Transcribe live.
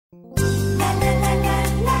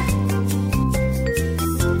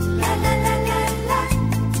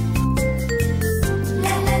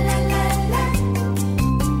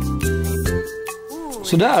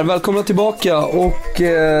Så där, välkomna tillbaka. Och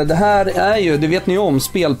det här är ju, det vet ni om,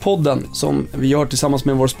 Spelpodden som vi gör tillsammans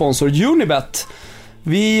med vår sponsor Unibet.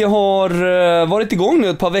 Vi har varit igång nu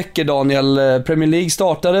ett par veckor, Daniel. Premier League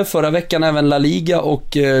startade förra veckan, även La Liga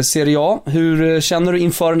och Serie A. Hur känner du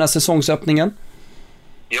inför den här säsongsöppningen?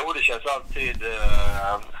 Jo, det känns alltid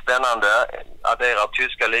spännande. Adderar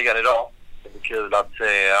tyska ligan idag. Det blir kul att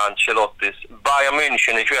se Ancelottis Bayern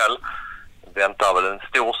München ikväll. Väntar väl en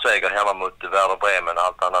stor seger hemma mot Werder Bremen.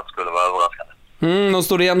 Allt annat skulle vara överraskande. Då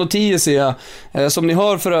står det 1-10, ser jag. Som ni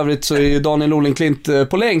hör för övrigt så är ju Daniel Olenklint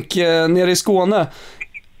på länk nere i Skåne.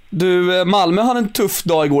 Du, Malmö hade en tuff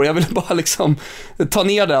dag igår. Jag ville bara liksom ta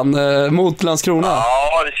ner den mot Landskrona.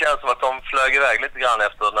 Ja, det känns som att de flög iväg lite grann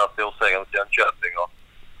efter den här storsegern mot Jönköping. Och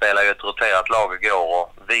spelade ju ett roterat lag igår. Och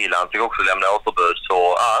Wieland fick också lämna återbud. Så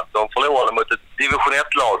ja, de förlorade mot ett division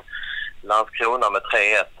 1-lag. Landskrona med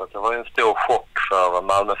 3-1. Så det var ju en stor chock för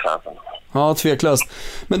Malmö-fansen. Ja, tveklöst.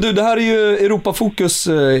 Men du, det här är ju Europafokus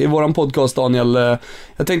i våran podcast, Daniel.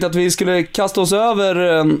 Jag tänkte att vi skulle kasta oss över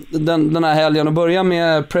den här helgen och börja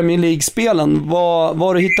med Premier League-spelen. Vad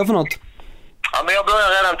har du hittat för något? Ja, men jag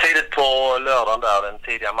började redan tidigt på lördagen där, den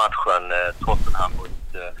tidiga matchen Tottenham mot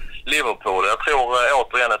Liverpool. Jag tror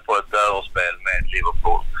återigen på ett överspel med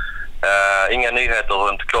Liverpool. Inga nyheter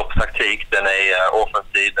runt Klopps taktik. Den är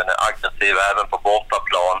offensiv, den är aggressiv även på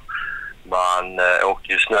bortaplan. Man åkte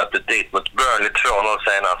ju snöpligt dit mot Burnley 2-0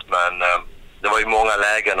 senast, men det var ju många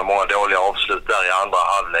lägen och många dåliga avslut där i andra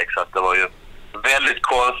halvlek, så att det var ju väldigt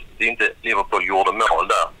konstigt inte Liverpool gjorde mål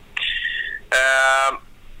där.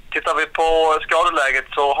 Tittar vi på skadeläget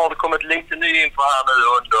så har det kommit lite ny info här nu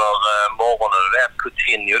under morgonen. Det är att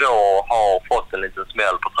Coutinho då har fått en liten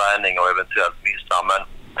smäll på träning och eventuellt missar, men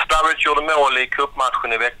Sturridge gjorde mål i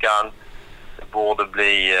cupmatchen i veckan. Det borde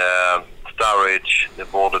bli Sturridge, det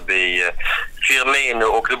borde bli Firmino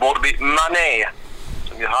och det borde bli Mané,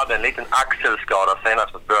 som ju hade en liten axelskada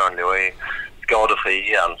senast mot Burnley och är skadefri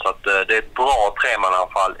igen. Så att det är ett bra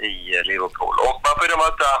tremananfall i Liverpool. Och man får ju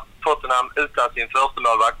möta Tottenham utan sin första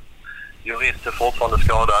målvakt. Jurist är fortfarande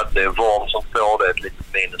skadad. Det är Worm som står. Det är ett litet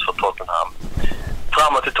minus för Tottenham.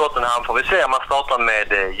 Framåt till Tottenham får vi se om man startar med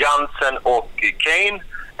Jansen och Kane.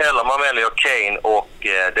 Eller man väljer Kane och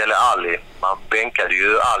Dele Alli. Man bänkade ju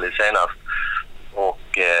Alli senast. Och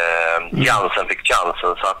Jansen fick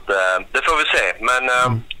chansen. Så att, det får vi se. Men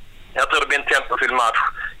jag tror det blir en tempofylld match.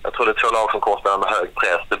 Jag tror det är två lag som kostar med hög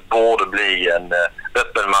press. Det borde bli en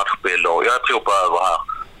öppen matchbild. Och jag tror på över här.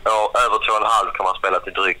 Ja, över 2,5 kan man spela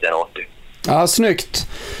till drygt 1,80. Ja, snyggt.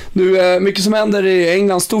 Du, mycket som händer i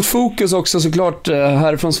England. Stort fokus också såklart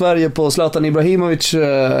här från Sverige på Zlatan Ibrahimovic.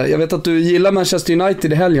 Jag vet att du gillar Manchester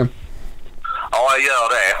United i helgen. Ja, jag gör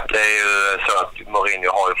det. Det är ju så att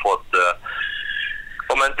Mourinho har ju fått,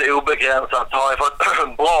 om inte obegränsat, har ju fått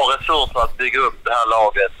bra resurser att bygga upp det här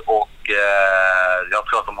laget. Och jag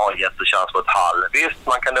tror att de har en jättechans på ett Hall. Visst,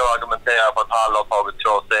 man kan då argumentera på att Hall har tagit 2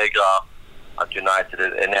 segrar. Att United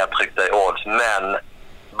är nedtryckta i odds, men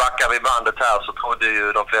backar vi bandet här så trodde ju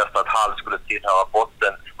de flesta att Hall skulle tillhöra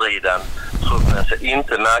bottenstriden. Truppen ser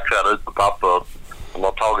inte märkvärdig ut på pappret. De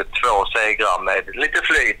har tagit 2 segrar med lite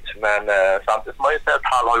flyt, men samtidigt får man ju säga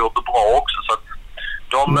att Hall har gjort det bra också. Så att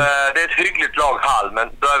det är ett hyggligt lag Hall, men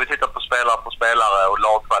börjar vi titta på spelare och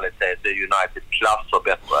lagkvalitet, det är United klasser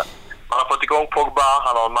bättre. Man har fått igång Pogba,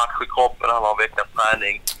 han har en match i kroppen, han har en veckas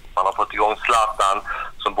träning. Man har fått igång Zlatan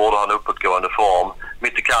som borde ha en uppåtgående form.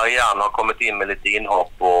 Mkhitaryan har kommit in med lite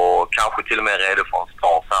inhopp och kanske till och med redo för en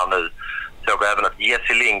start här nu. Såg även att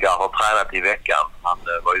Jesse Lingard har tränat i veckan. Han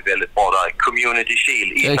var ju väldigt bra där i Community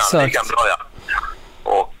Shield innan ligan började.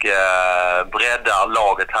 Och breddar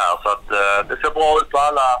laget här. Så att det ser bra ut på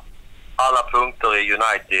alla punkter i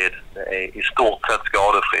United. Det är i stort sett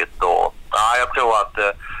skadefritt. Och, jag tror att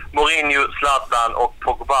Mourinho, Zlatan och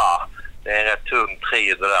Pogba, det är en rätt tung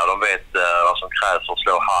trio det där. De vet vad som krävs för att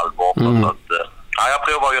slå halv borta. Så att, jag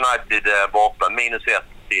provar United borta. -1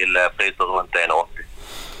 till priser runt 1,80.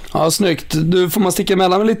 Ja, snyggt. Du, får man sticka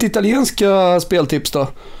emellan med lite italienska speltips då?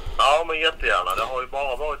 Ja, men jättegärna. Det har ju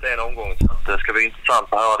bara varit en omgång. Så att det ska bli intressant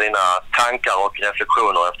att höra dina tankar och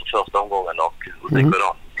reflektioner efter första omgången. Och hur tycker du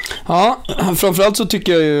då? Ja, framförallt så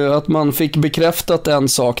tycker jag ju att man fick bekräftat en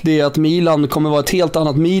sak. Det är att Milan kommer vara ett helt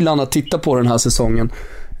annat Milan att titta på den här säsongen.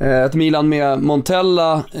 Ett Milan med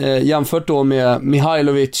Montella jämfört då med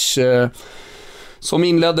Mihailovic som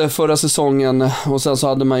inledde förra säsongen, och sen så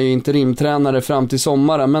hade man ju interimtränare fram till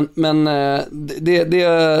sommaren, men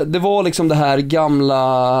det var liksom det här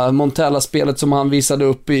gamla Montella-spelet som han visade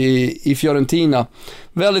upp i Fiorentina.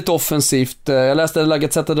 Väldigt offensivt. Jag läste La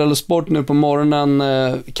Gazzetta dello Sport nu på morgonen.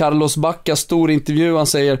 Carlos Bacca, stor intervju, han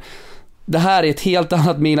säger det här är ett helt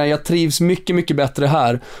annat Milan, jag trivs mycket, mycket bättre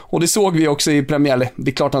här. Och det såg vi också i premiären.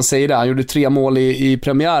 Det är klart han säger det, han gjorde 3 mål i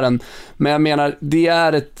premiären. Men jag menar, det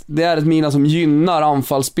är ett Milan som gynnar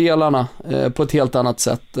anfallsspelarna på ett helt annat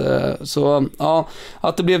sätt. Så ja,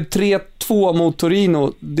 att det blev 3-2 mot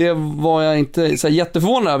Torino, det var jag inte så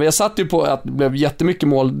jätteförvånad över. Jag satt ju på att det blev jättemycket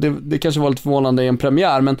mål, det kanske var lite förvånande i en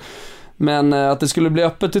premiär, men att det skulle bli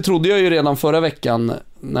öppet, det trodde jag ju redan förra veckan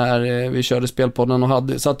när vi körde spelpodden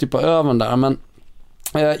och satt ju på övern där. Men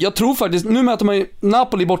jag tror faktiskt, nu möter man ju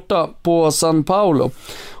Napoli borta på San Paolo.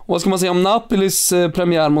 Och vad ska man säga om Napolis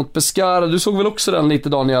premiär mot Pescara? Du såg väl också den lite,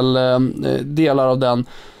 Daniel, delar av den.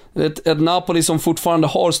 Ett Napoli som fortfarande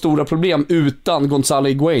har stora problem utan Gonzalo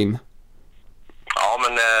Higuain. Ja,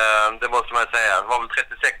 men det måste man säga. Det var väl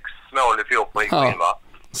 36 mål i fjol på Higuain, va?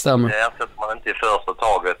 Stämmer. Det ersätter man inte i första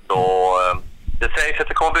taget, och det sägs att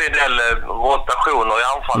det kommer bli en del rotationer i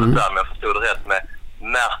anfallet där, men jag förstod det rätt, med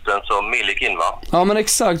Mertens och Milik in, va? Ja, men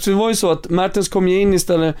exakt. Det var ju så att Mertens kom ju in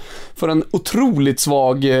istället för en otroligt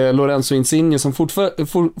svag Lorenzo Insigne som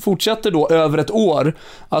fortsätter då över ett år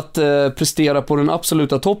att prestera på den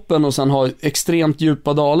absoluta toppen och sen ha extremt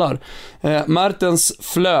djupa dalar. Mertens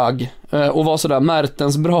flög och var sådär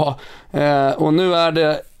Mertens bra. Och nu är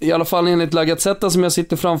det i alla fall enligt La Gazzetta som jag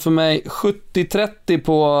sitter framför mig 70-30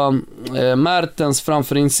 på Mertens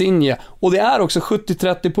framför Insigne, och det är också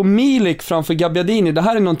 70-30 på Milik framför Gabbiadini. Det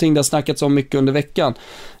här är någonting det har snackats om mycket under veckan.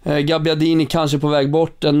 Gabbiadini kanske på väg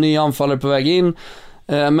bort, en ny anfallare på väg in,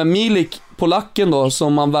 men Milik, polacken då,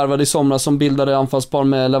 som man värvade i somras, som bildade anfallspar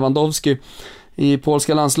med Lewandowski i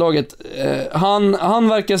polska landslaget, han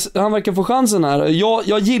verkar få chansen här.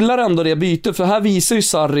 Jag gillar ändå det bytet, för här visar ju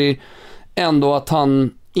Sarri ändå att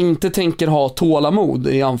han inte tänker ha tålamod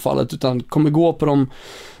i anfallet, utan kommer gå på de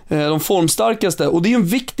formstarkaste. Och det är ju en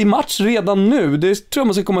viktig match redan nu. Det tror jag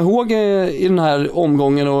man ska komma ihåg i den här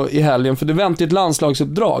omgången och i helgen, för det väntar ett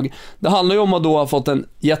landslagsuppdrag. Det handlar ju om att då ha fått en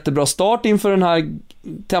jättebra start inför den här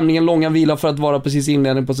tämligen långa vila för att vara precis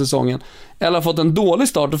inledning på säsongen, eller har fått en dålig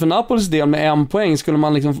start. Och för Napolis del med 1 poäng, skulle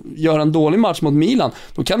man liksom göra en dålig match mot Milan,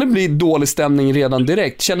 då kan det bli dålig stämning redan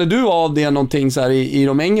direkt. Känner du av det någonting så här i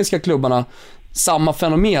de engelska klubbarna? Samma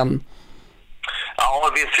fenomen? Ja,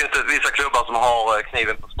 visst finns det vissa klubbar som har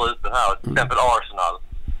kniven på strupen här. Till exempel Arsenal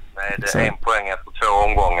med 1 poäng efter 2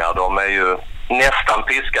 omgångar. De är ju nästan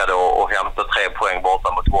piskade och hämtar 3 poäng borta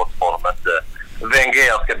mot Watford. Om inte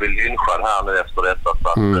Wenger ska bli lynchad här nu efter detta. Så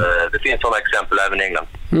att, det finns sådana exempel även i England.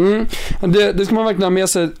 Det ska man verkligen ha med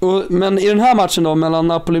sig. Men i den här matchen då, mellan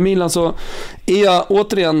Napoli och Milan, så är jag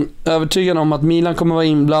återigen övertygad om att Milan kommer vara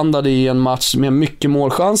inblandad i en match med mycket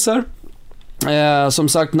målchanser. Som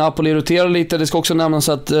sagt, Napoli roterar lite. Det ska också nämnas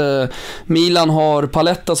att Milan har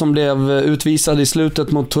Paletta som blev utvisad i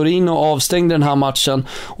slutet mot Torino och avstängde den här matchen.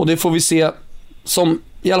 Och det får vi se som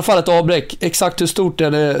i alla fall ett avbräck. Exakt hur stort det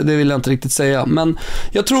är, det vill jag inte riktigt säga. Men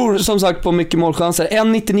jag tror som sagt på mycket målchanser.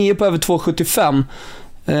 1,99 på över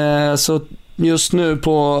 2,75. Så just nu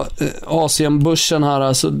på Asienbörsen här,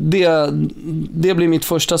 alltså det blir mitt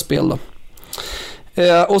första spel då.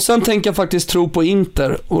 Och sen tänker jag faktiskt tro på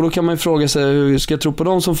Inter. Och då kan man ju fråga sig, hur ska jag tro på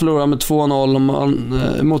dem som förlorar med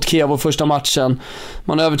 2-0 mot Chievo första matchen?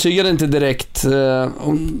 Man övertygade inte direkt.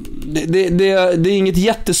 Det är inget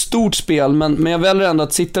jättestort spel, men jag väljer ändå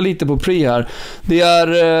att sitta lite på pre här. Det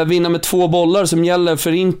är vinna med 2 bollar som gäller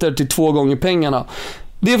för Inter till 2 gånger pengarna.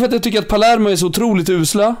 Det är för att jag tycker att Palermo är så otroligt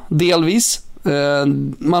usla, delvis.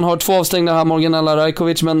 Man har 2 avstängda här, Morganella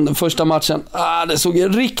Rajkovic, men första matchen det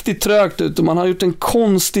såg riktigt trögt ut och man har gjort en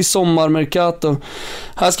konstig sommarmercato.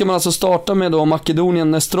 Här ska man alltså starta med då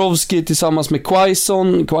Makedonien Nestrovski tillsammans med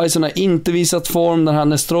Quaison. Quaison har inte visat form, den här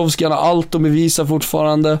Nestrovski har allt att bevisa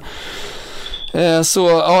fortfarande. Så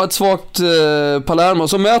ja, ett svagt Palermo.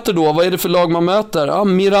 Så möter då, vad är det för lag man möter?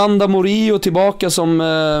 Miranda Morillo tillbaka som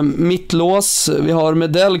mittlås. Vi har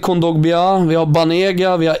Medel Kondogbia, vi har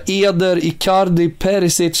Banega, vi har Eder, Icardi,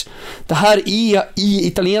 Perisic. Det här är i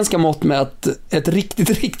italienska mått med ett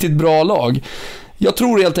riktigt bra lag. Jag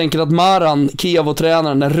tror helt enkelt att Maran,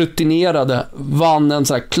 Chievo-tränaren, den rutinerade, vann en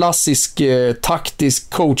så här klassisk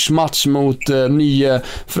taktisk coachmatch mot nye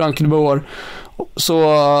Frank de Boer. Så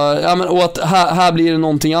ja, men och att här blir det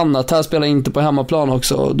någonting annat. Här spelar inte på hemmaplan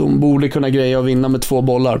också. De borde kunna greja och vinna med 2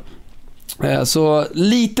 bollar. Så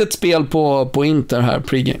litet spel på Inter här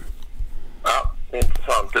pregame. Ja,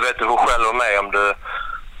 intressant. Du vet, du får själv vara med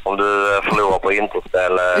om du förlorar på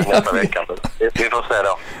Interspel nästa vecka. Vi får se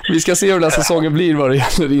då. Vi ska se hur den här säsongen blir vad det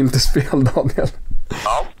gäller Interspel, Daniel.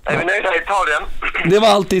 Ja, är vi nöjda i Italien? Det var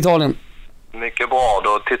allt i Italien. Mycket bra.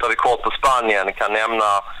 Då tittar vi kort på Spanien. Kan nämna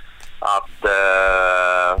att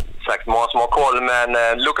säkert många som har koll, men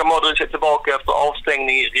Luka Modric är tillbaka efter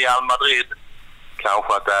avstängning i Real Madrid.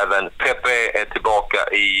 Kanske att även Pepe är tillbaka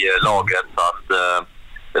i laget, så att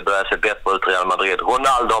det börjar se bättre ut i Real Madrid.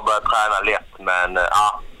 Ronaldo har börjat träna lätt, men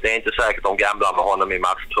det är inte säkert de gamla med honom i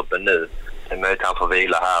matchtruppen nu. Det är möjligt att han får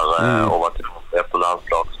vila här och vara tillbaka efter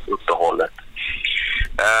landslagsuppehållet.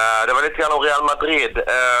 Det var lite grann om Real Madrid.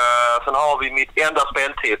 Sen har vi mitt enda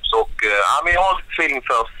speltips och jag har lite feeling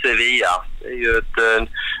för Sevilla. Det är ju ett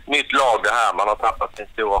nytt lag det här. Man har tappat sin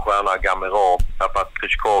stora stjärna Gameiro, tappat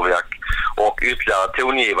Krychowiak och ytterligare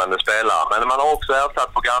tongivande spelare. Men man har också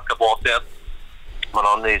ersatt på ganska bra sätt. Man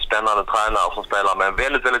har en ny spännande tränare som spelar med en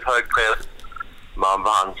väldigt, väldigt hög press. Man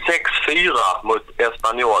vann 6-4 mot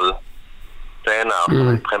Espanyol senare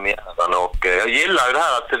i premiären. Och jag gillar ju det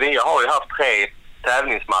här att Sevilla har ju haft 3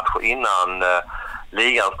 tävlingsmatcher innan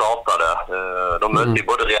ligan startade. De mötte ju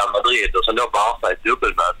både Real Madrid och sen då Barca i ett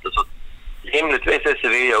dubbelmöte. Så rimligtvis är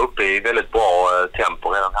Sevilla uppe i väldigt bra tempo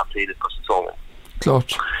redan här tidigt på säsongen. Klart.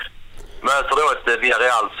 Möter då ett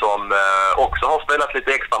Villarreal som också har spelat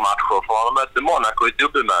lite extra matcher. För han mötte Monaco i ett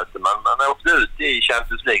dubbelmöte. Men man har åkt ut i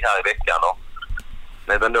Champions League här i veckan. Och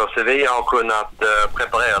även då Sevilla har kunnat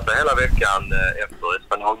preparera sig hela veckan efter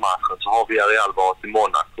Espanyol-matchen, så har Villarreal varit i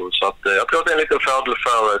Monaco. Så att, jag tror att det är en liten fördel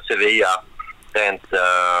för Sevilla rent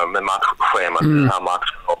med matchschemat i den här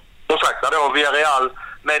matchen. Och som sagt, då Villarreal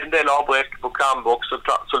med en del avbräck på Cambo och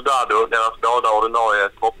Soldado, deras båda ordinarie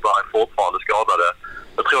toppar är fortfarande skadade.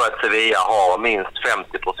 Jag tror att Sevilla har minst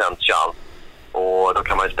 50% chans. Och då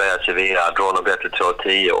kan man ju spela Sevilla, draw no bet till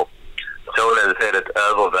 2-10 och således är det ett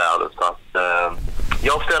övervärde. Så att,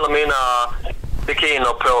 jag ställer mina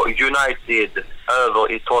pekiner på United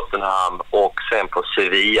över i Tottenham och sen på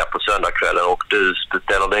Sevilla på söndagskvällen, och du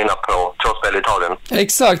ställer dina på 2 spel i Italien.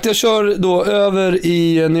 Exakt, jag kör då över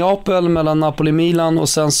i Neapel mellan Napoli och Milan, och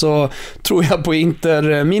sen så tror jag på Inter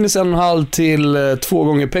 -1,5 till 2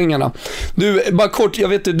 gånger pengarna. Du, bara kort, jag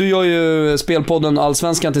vet du gör ju spelpodden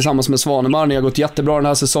Allsvenskan tillsammans med Svanemar. Ni har gått jättebra den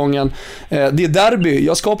här säsongen. Det är derby,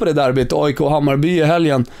 jag ska på det derbyt, AIK och Hammarby i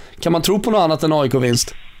helgen. Kan man tro på något annat än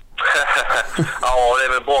AIK-vinst? Ja, det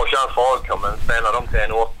är väl bra chans för AIK, men spelar de till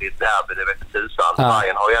en 80 derby, det vet tusan.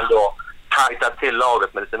 Bayern har ju ändå tajtat till laget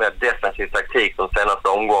med lite mer defensiv taktik de senaste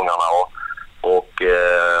omgångarna och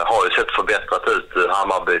har ju sett förbättrat ut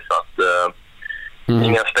Hammarby, så att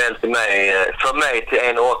inga spel till mig, för mig till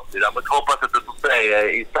 1,80. Däremot hoppas att du får se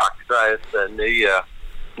Isak, Sveriges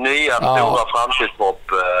nya stora framtidshopp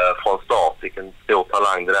från start. Vilken stor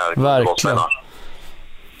talang det där. Verkligen.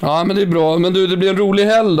 Ja, men det är bra. Men du, det blir en rolig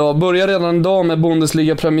helg då. Börjar redan idag med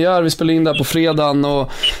Bundesliga-premiär. Vi spelar in där på fredagen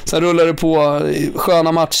och sen rullar det på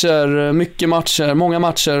sköna matcher, mycket matcher, många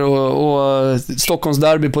matcher och Stockholms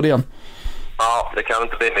derby på det. Ja, det kan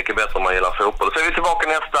inte bli mycket bättre om man gillar fotboll. Så är vi tillbaka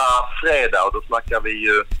nästa fredag och då snackar vi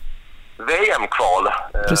ju VM-kval.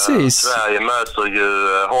 Precis. Sverige möter ju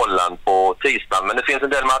Holland på tisdag, men det finns en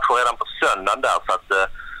del matcher redan på söndagen där, så att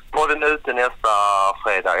podden ute nästa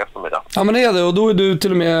fredag eftermiddag. Ja, men det är det, och då är du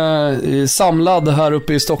till och med samlad här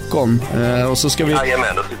uppe i Stockholm. Och så ska vi...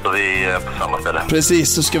 Jajamän, då sitter vi på samma ställe.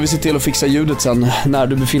 Precis, så ska vi se till att fixa ljudet sen när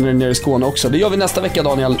du befinner dig nere i Skåne också. Det gör vi nästa vecka,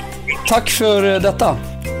 Daniel. Tack för detta.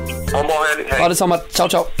 Ha en bra helg. Hej. Ja, detsamma. Ciao,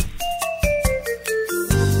 ciao.